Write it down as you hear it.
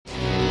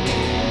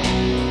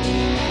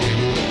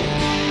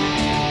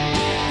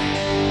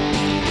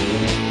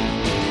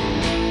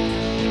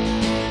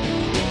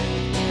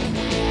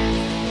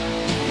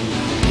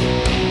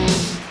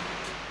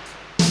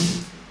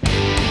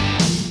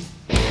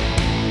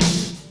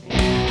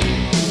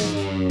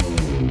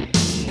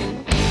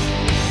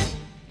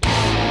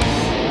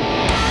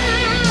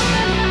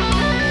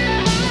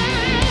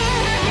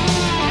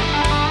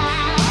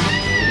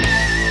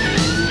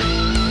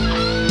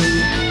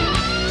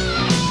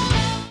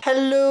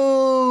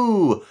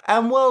Hello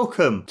and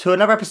welcome to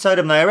another episode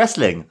of Naya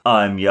Wrestling.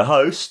 I'm your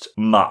host,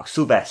 Mark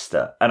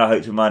Sylvester, and I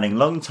hope to be reminding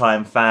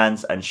long-time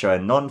fans and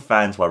showing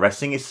non-fans why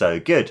wrestling is so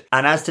good.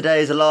 And as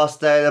today is the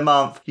last day of the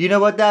month, you know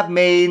what that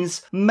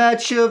means?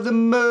 Match of the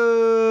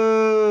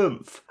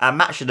month! And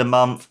Match of the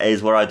Month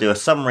is where I do a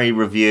summary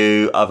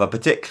review of a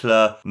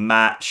particular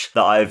match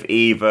that I've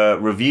either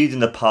reviewed in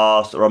the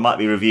past or I might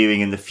be reviewing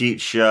in the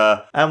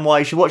future, and why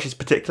you should watch this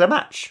particular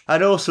match.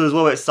 And also as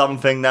well, it's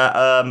something that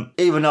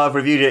even though I've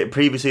reviewed it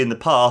previously in the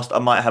past, I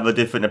might have a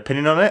different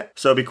opinion on it.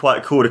 So it'd be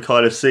quite cool to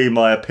kind of see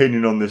my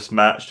opinion on this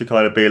match, to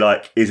kind of be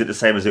like, is it the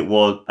same as it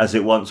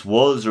once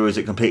was, or is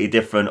it completely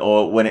different?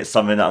 Or when it's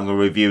something that I'm going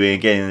to review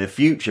again in the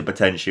future,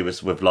 potentially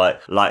with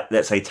like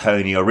let's say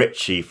Tony or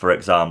Richie, for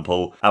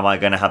example, am I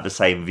going to have the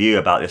same view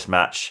about this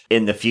match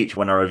in the future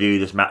when I review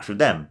this match with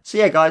them? So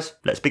yeah, guys,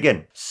 let's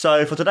begin.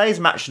 So for today's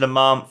Match of the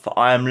Month,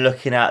 I'm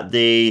looking at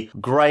the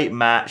great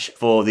match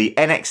for the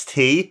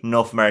NXT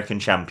North American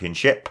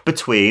Championship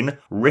between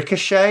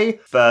Ricochet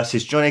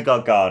versus Johnny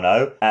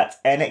Gargano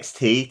at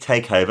NXT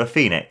TakeOver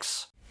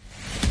Phoenix.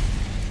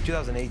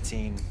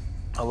 2018,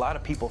 a lot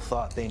of people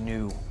thought they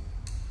knew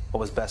what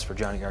was best for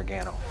Johnny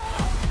Gargano.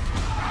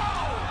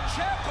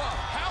 Ciampa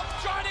help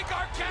Johnny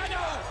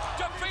Gargano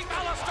defeat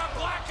Aleister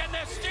Black in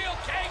this steel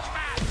cage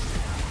match.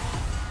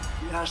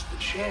 You asked the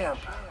champ,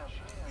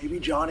 maybe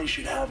Johnny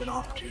should have an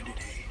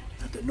opportunity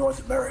at the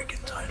North American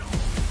title.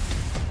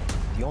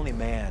 The only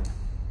man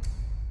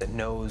that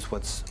knows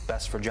what's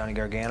best for Johnny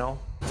Gargano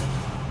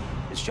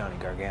is Johnny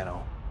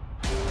Gargano.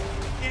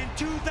 In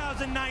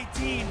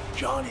 2019,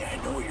 Johnny, I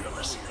know you're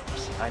listening.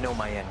 I know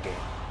my end game.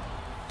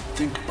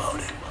 Think about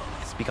it.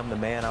 It's become the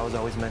man I was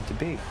always meant to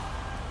be.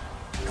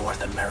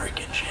 North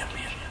American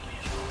champion.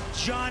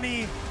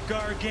 Johnny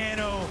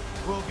Gargano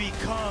will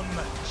become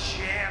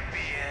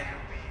champion.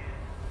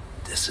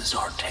 This is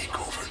our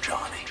takeover,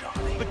 Johnny.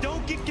 But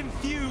don't get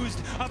confused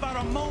about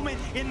a moment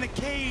in the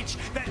cage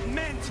that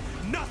meant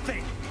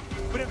nothing.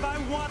 But if I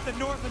want the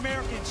North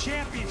American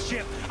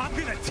Championship, I'm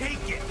gonna take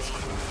it.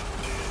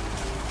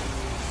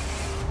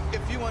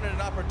 If you wanted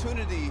an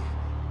opportunity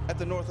at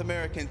the North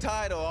American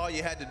title, all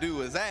you had to do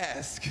was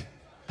ask.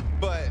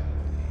 But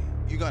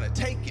you're gonna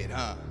take it,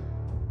 huh?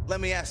 Let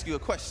me ask you a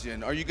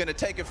question. Are you gonna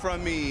take it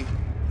from me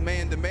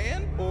man to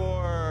man,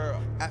 or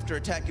after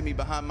attacking me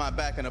behind my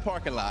back in a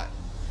parking lot?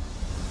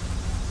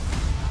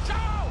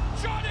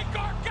 Johnny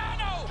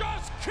Gargano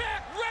just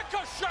kicked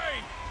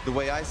Ricochet! The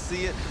way I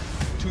see it,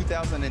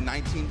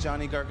 2019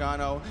 Johnny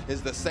Gargano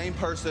is the same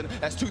person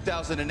as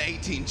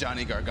 2018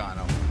 Johnny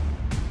Gargano.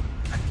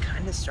 I'm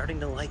kind of starting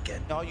to like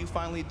it. All you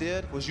finally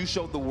did was you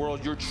showed the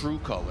world your true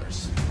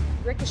colors.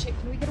 Ricochet,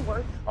 can we get a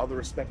word? All the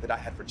respect that I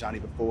had for Johnny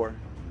before,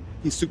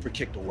 he super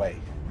kicked away.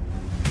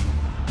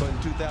 But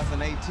in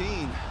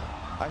 2018,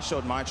 I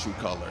showed my true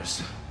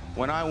colors.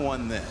 When I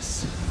won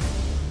this,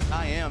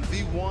 I am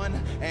the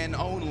one and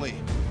only.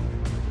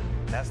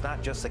 That's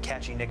not just a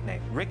catchy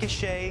nickname.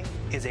 Ricochet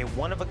is a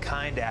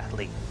one-of-a-kind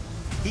athlete.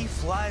 He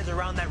flies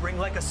around that ring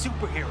like a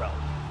superhero.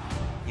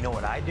 You know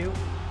what I do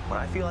when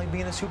I feel like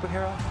being a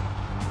superhero?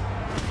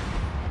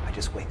 I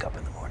just wake up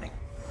in the morning.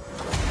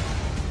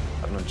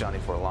 I've known Johnny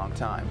for a long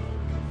time,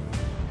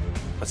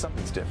 but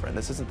something's different.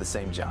 This isn't the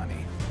same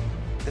Johnny.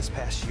 This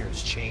past year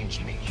has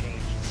changed me.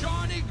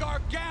 Johnny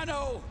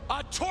Gargano,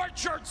 a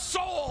tortured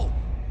soul!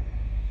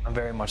 I'm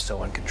very much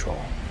so in control.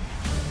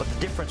 But the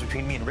difference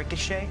between me and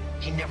Ricochet,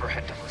 he never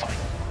had to fight.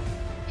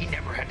 He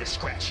never had to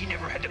scratch. He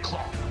never had to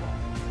claw.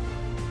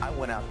 I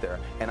went out there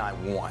and I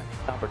won.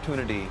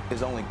 Opportunity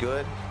is only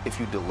good if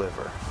you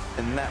deliver.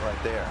 And that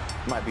right there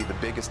might be the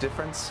biggest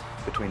difference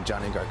between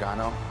Johnny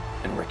Gargano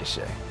and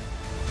Ricochet.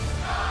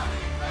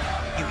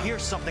 You hear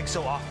something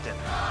so often.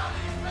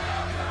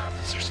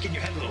 It starts getting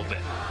your head a little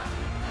bit.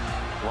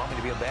 You want me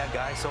to be a bad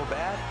guy so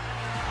bad?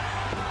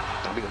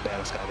 I'll be the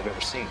baddest guy they've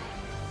ever seen.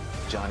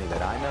 Johnny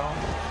that I know,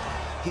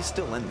 he's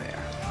still in there.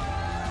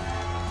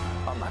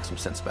 I'll knock some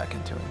sense back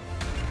into him.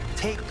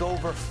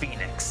 TakeOver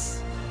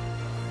Phoenix.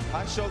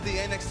 I showed the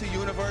NXT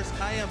universe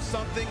I am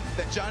something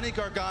that Johnny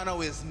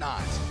Gargano is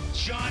not.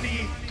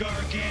 Johnny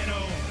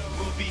Gargano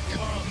will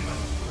become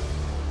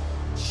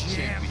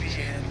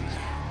champion.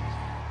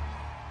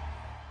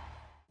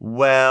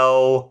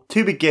 Well,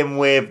 to begin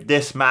with,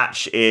 this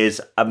match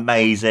is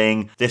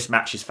amazing. This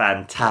match is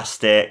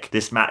fantastic.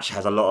 This match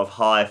has a lot of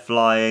high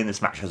flying. This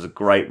match has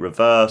great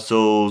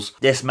reversals.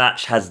 This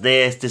match has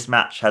this. This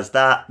match has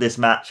that. This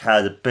match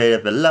has a bit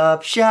of a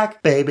love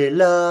shack. Baby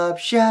love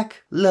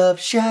shack. Love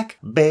shack.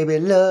 Baby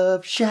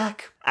love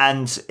shack.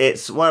 And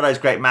it's one of those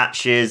great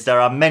matches.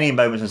 There are many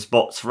moments and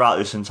spots throughout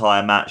this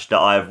entire match that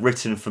I've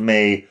written for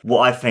me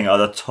what I think are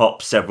the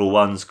top several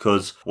ones,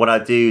 because when I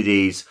do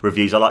these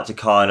reviews, I like to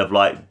kind of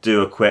like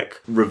do a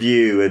quick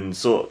review and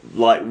sort of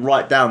like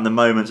write down the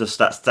moments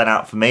that stand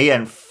out for me.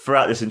 And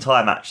throughout this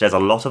entire match, there's a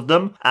lot of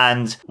them.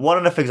 And one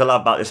of the things I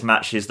love about this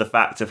match is the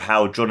fact of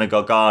how Johnny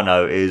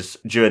Gargano is,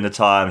 during the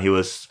time it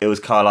was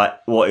kind of like,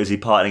 what is he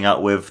partnering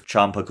up with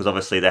Ciampa? Because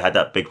obviously they had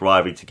that big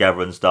rivalry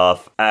together and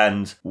stuff.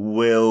 And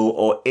will,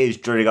 or or is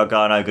Johnny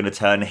Gargano going to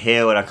turn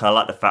heel? And I kind of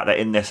like the fact that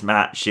in this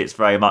match, it's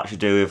very much to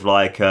do with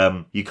like,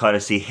 you kind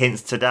of see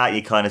hints to that.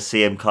 You kind of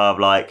see him kind of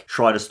like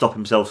trying to stop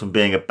himself from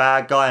being a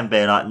bad guy and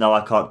being like, no,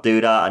 I can't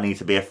do that. I need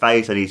to be a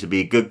face. I need to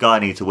be a good guy. I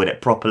need to win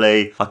it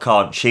properly. I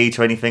can't cheat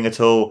or anything at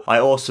all. I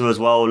also as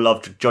well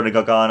loved Johnny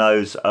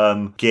Gargano's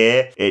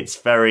gear. It's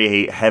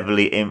very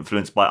heavily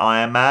influenced by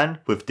Iron Man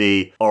with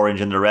the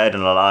orange and the red,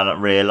 and I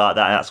don't really like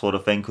that and that sort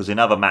of thing, because in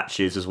other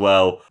matches as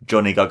well,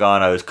 Johnny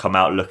Gargano has come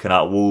out looking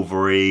like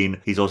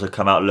Wolverine. He's also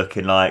come out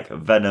looking like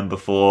Venom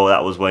before.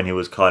 That was when he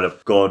was kind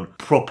of gone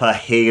proper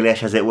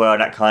heelish, as it were,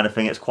 and that kind of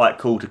thing. It's quite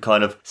cool to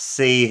kind of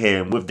see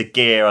him with the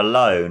gear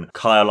alone,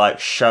 kind of like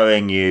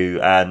showing you,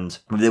 and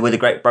with the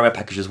great promo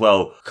package as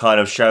well, kind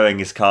of showing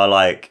his kind of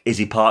like, is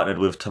he partnered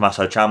with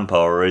Tommaso Ciampa,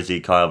 or is he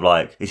kind of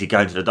like, is he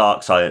going to the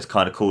dark side? It's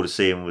kind of cool to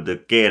see him with the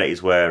gear that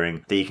he's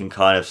wearing, that you can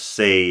kind of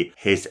see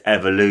his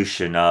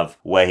evolution of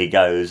where he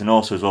goes. And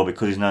also as well,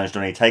 because he's known as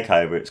Johnny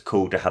Takeover, it's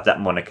cool to have that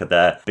moniker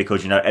there,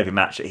 because you know every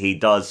match that he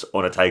does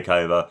on a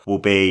takeover will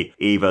be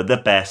either the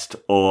best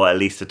or at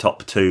least the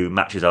top 2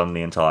 matches on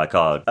the entire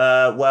card.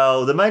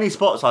 Well, the main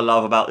spots I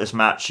love about this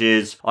match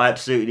is I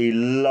absolutely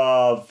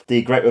love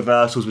the great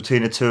reversals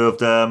between the two of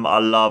them. I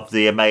love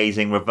the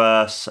amazing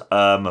reverse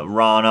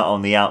Rana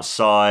on the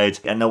outside,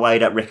 and the way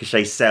that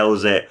Ricochet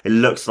sells it. It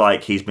looks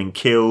like he's been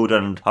killed,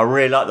 and I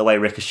really like the way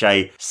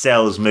Ricochet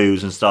sells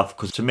moves and stuff,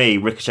 because to me,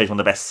 Ricochet's one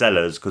of the best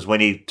sellers, because when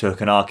he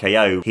took an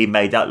RKO, he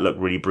made that look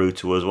really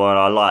brutal as well, and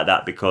I like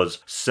that because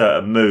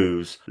certain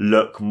moves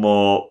look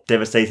more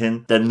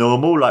devastating than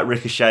normal. Like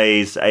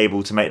Ricochet's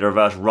able to make the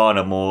reverse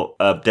Rana more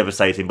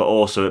devastating, but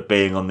also it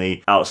being on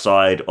the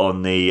outside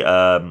on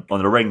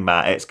the ring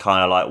mat, it's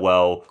kind of like,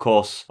 well, of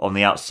course, on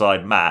the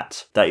outside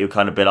mat, that you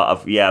kind of be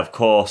like, yeah, of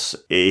course,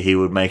 he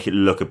would make it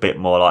look a bit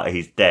more like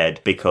he's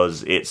dead,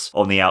 because it's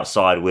on the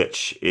outside,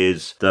 which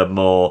is the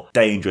more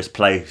dangerous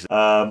place.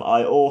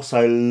 I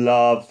also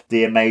love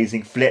the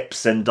amazing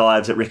flips and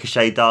dives that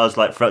Ricochet does.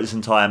 Like throughout this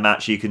entire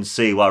match, you can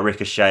see why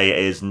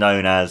Ricochet is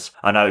known as,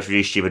 I know it's a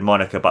really stupid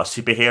moniker, but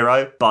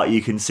superhero, but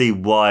you can see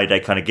why they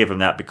kind of give him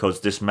that,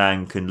 because this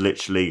man can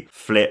literally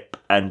flip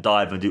and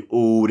dive and do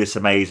all this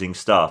amazing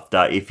stuff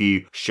that if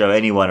you show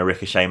anyone a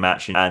Ricochet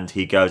match and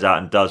he goes out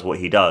and does what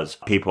he does,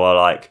 people are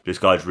like, this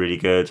guy's really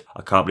good.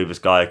 I can't believe this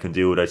guy can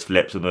do all those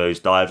flips and those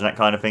dives and that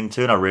kind of thing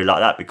too. And I really like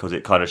that, because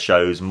it kind of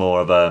shows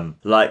more of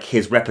like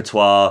his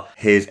repertoire,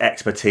 his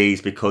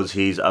expertise, because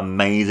he's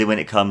amazing when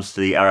it comes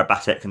to the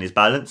aerobatic and his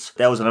balance.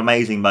 There was an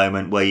amazing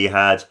moment where you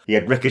had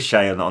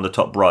Ricochet on the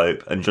top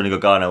rope, and Johnny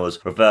Gargano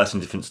was reversing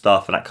different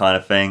stuff and that kind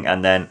of thing,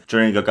 and then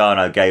Johnny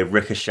Gargano gave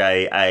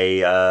Ricochet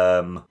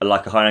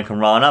a Hurricane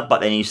Rana, but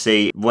then you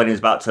see when he was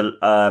about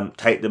to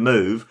take the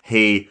move,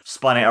 he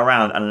spun it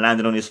around and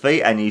landed on his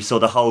feet, and you saw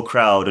the whole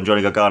crowd and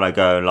Johnny Gargano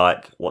going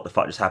like, what the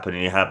fuck just happened?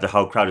 And you have the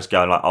whole crowd just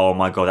going like, oh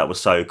my god, that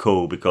was so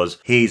cool, because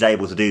he's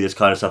able to do this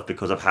kind of stuff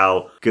because of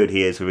how good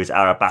he is with his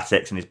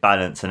aerobatics and his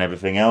balance and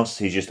everything else.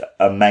 He's just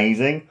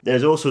amazing.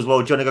 There's also as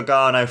well Johnny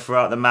Gargano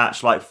throughout the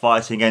match like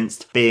fighting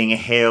against being a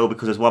heel,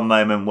 because there's one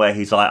moment where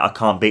he's like, I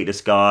can't beat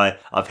this guy,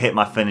 I've hit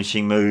my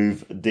finishing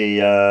move,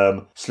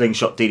 the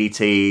slingshot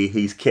DDT,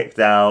 he's kicked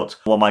out,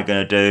 what am I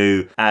going to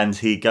do? And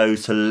he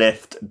goes to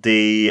lift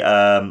the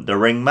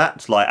ring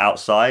mat like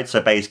outside,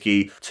 so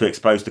basically to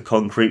expose the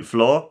concrete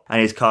floor,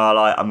 and he's kind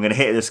of like, I'm going to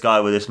hit this guy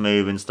with this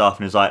move and stuff,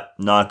 and he's like,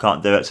 no, I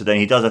can't do it. So then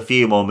he does a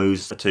few more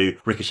moves to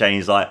Ricochet, and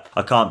he's like,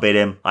 I can't beat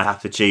him, I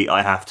have to cheat,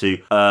 I have to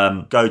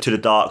go to the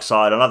dark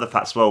side. Another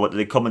fact as well, what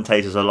the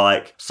commentators are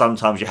like,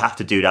 sometimes you have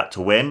to do that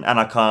to win, and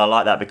I kind of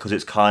like that, because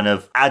it's kind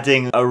of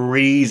adding a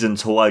reason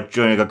to why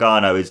Johnny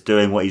Gargano is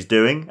doing what he's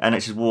doing, and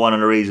it's just one of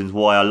the reasons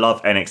why I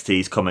love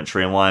NXT's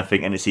commentary, and why I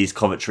think NXT's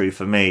commentary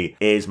for me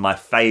is my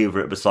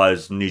favourite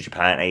besides New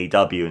Japan,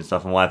 AEW and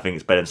stuff, and why I think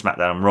it's better than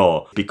SmackDown and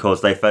Raw,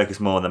 because they focus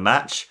more on the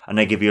match and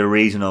they give you a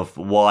reason of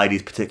why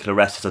these particular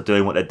wrestlers are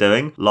doing what they're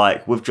doing.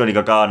 Like with Johnny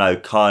Gargano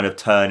kind of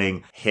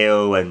turning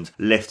heel and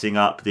lifting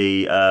up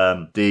the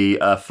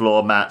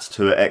floor mats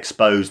to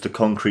expose the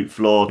concrete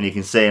floor, and you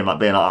can see him like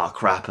being like, oh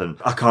crap, and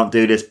I can't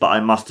do this, but I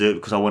must do it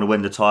because I want to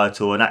win the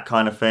title and that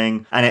kind of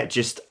thing. And it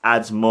just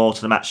adds more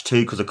to the match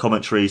too, because the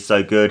commentary is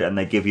so good and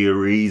they give you a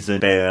reason,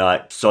 being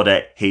like, sod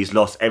it, he's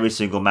lost every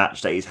single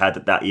match that he's had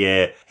that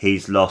year,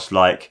 he's lost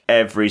like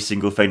every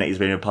single thing that he's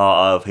been a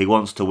part of, he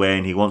wants to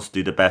win, he wants to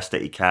do the best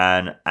that he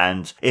can,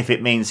 and if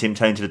it means him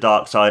turning to the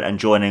dark side and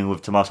joining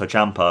with Tommaso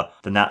Ciampa,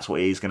 then that's what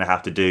he's going to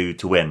have to do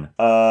to win.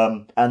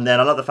 And then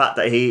I love the fact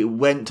that he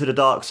went to the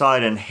dark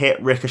side and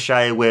hit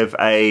Ricochet with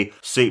a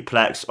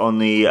suplex on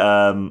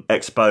the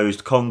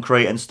exposed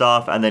concrete and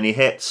stuff, and then he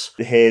hits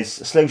his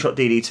slingshot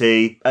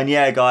DDT. And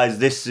yeah guys,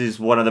 this is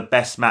one of the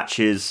best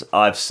matches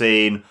I've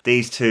seen.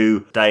 These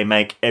two, they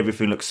make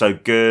everything look so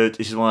good.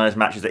 This is one of those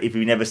matches that if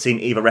you've never seen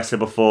either wrestler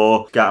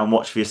before, go out and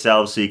watch for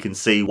yourselves so you can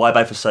see why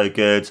both are so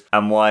good,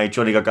 and why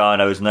Johnny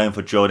Gargano is known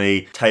for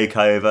Johnny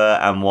Takeover,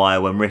 and why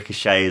when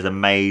Ricochet is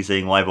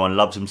amazing, why everyone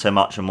loves him so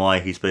much, and why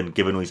he's been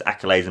given all these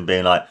accolades and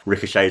being like,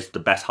 Ricochet's the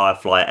best high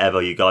flyer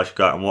ever, you guys should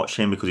go out and watch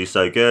him because he's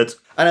so good.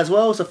 And as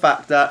well as the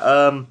fact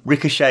that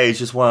Ricochet is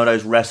just one of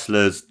those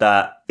wrestlers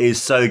that is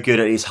so good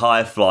at his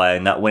high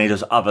flying that when he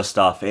does other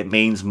stuff, it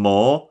means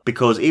more.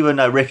 Because even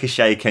though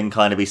Ricochet can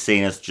kind of be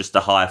seen as just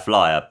a high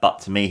flyer, but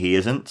to me, he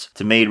isn't.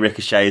 To me,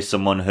 Ricochet is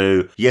someone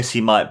who, yes,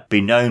 he might be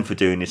known for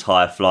doing his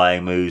high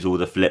flying moves, all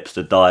the flips,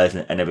 the dives,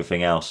 and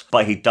everything else,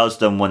 but he does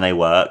them when they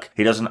work.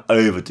 He doesn't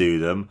overdo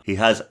them. He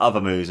has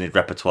other moves in his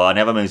repertoire, and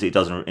the other moves that he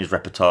does in his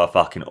repertoire are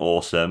fucking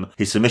awesome.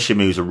 His submission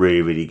moves are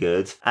really, really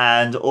good.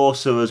 And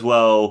also as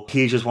well,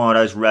 he's just one of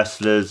those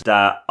wrestlers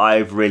that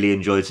I've really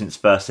enjoyed since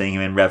first seeing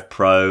him in Rev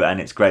Pro,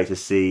 and it's great to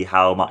see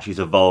how much he's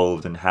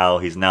evolved and how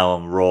he's now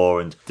on Raw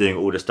and doing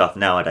all the stuff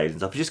nowadays and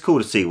stuff. It's just cool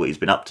to see what he's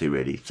been up to,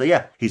 really. So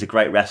yeah, he's a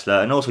great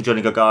wrestler. And also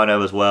Johnny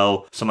Gargano as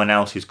well, someone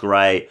else who's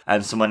great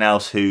and someone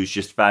else who's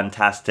just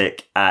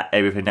fantastic at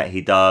everything that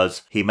he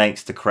does. He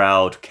makes the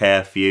crowd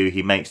care for you.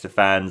 He makes the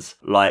fans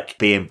like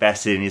be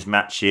invested in his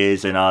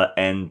matches,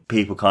 and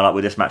people kind of like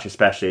with this match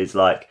especially, it's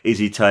like, is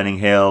he turning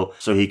heel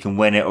so he can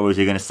win it, or is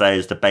he going to stay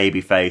as the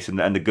baby face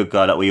and the good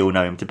guy that we all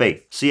know him to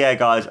be? So yeah,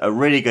 guys, a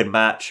really good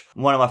match.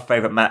 One of my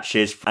favourite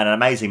matches and an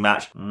amazing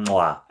match.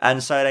 Mwah.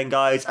 And so then,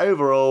 guys,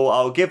 overall,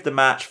 I'll give the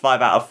match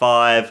 5 out of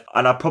 5.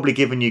 And I've probably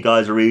given you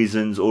guys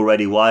reasons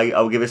already why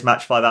I'll give this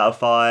match 5 out of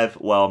 5.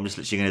 Well, I'm just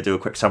literally going to do a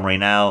quick summary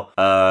now.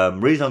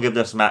 Reason I'll give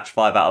this match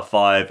 5 out of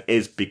 5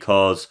 is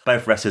because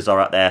both wrestlers are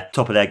at their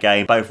top of their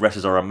game. Both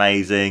wrestlers are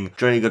amazing.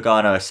 Johnny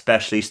Gargano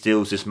especially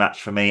steals this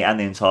match for me and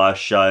the entire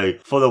show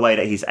for the way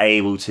that he's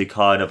able to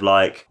kind of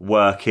like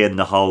work in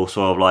the whole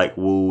sort of like,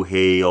 will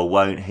he or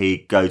won't he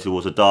go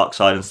towards the dark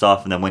side and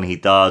stuff. And then when he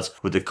does,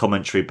 with the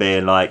commentary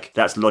being like,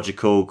 that's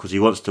logical because he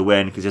wants to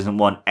win, because he doesn't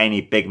want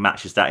any big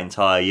matches that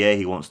entire year.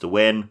 He wants to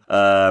win.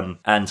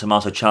 And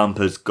Tommaso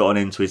Ciampa's gotten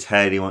into his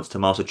head. He wants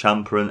Tommaso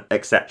Ciampa and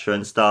etc.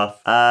 and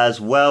stuff. As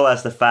well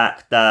as the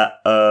fact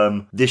that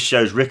this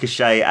shows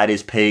Ricochet at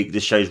his peak.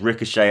 This shows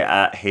Ricochet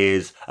at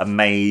his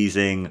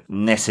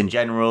amazingness in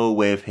general,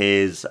 with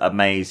his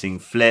amazing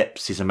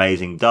flips, his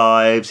amazing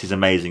dives, his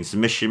amazing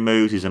submission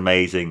moves, his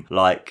amazing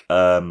like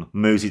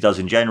moves he does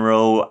in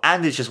general.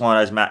 And it's just one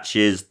of those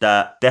matches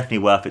that definitely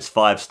worth its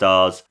 5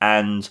 stars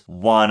and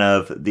one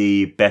of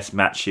the best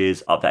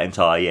matches of that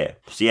entire year.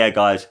 So yeah,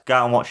 guys, go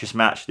out and watch this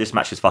match. This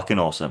match is fucking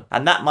awesome.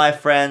 And that, my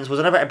friends, was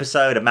another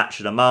episode of Match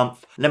of the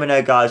Month. Let me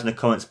know, guys, in the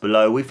comments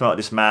below what you thought of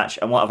this match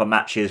and what other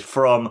matches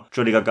from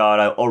Johnny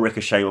Gargano or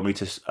Ricochet you want me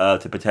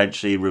to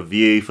potentially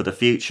review for the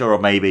future, or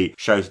maybe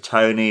show to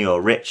Tony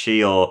or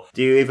Richie, or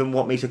do you even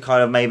want me to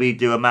kind of maybe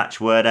do a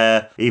match where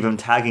they're even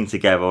tagging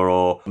together,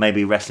 or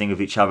maybe wrestling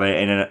with each other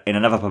in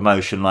another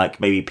promotion like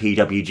maybe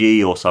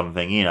PWG or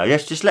something, you know?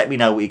 Just let me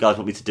know what you guys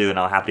want me to do and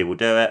I'll happily will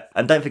do it.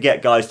 And don't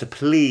forget, guys, to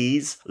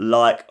please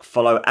like,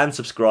 follow and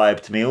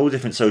subscribe to me on all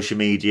different social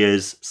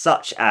medias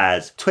such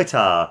as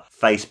Twitter,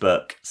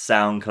 Facebook,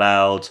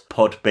 SoundCloud,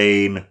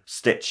 Podbean,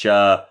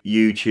 Stitcher,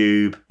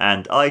 YouTube,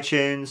 and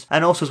iTunes.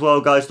 And also as well,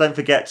 guys, don't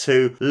forget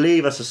to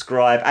leave a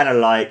subscribe and a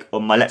like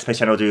on my Let's Play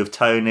channel I do with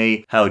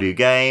Tony, How Do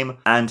Game.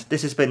 And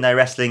this has been No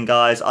Wrestling,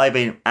 guys.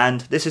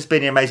 This has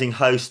been your amazing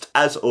host,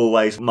 as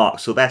always, Mark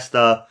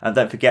Sylvester. And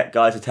don't forget,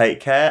 guys, to take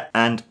care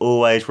and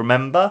always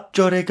remember,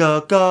 Johnny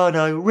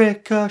Gargano,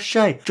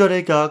 Ricochet,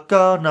 Johnny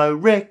Gargano,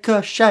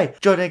 Ricochet,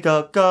 Johnny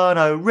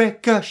Gargano,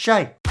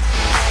 Ricochet.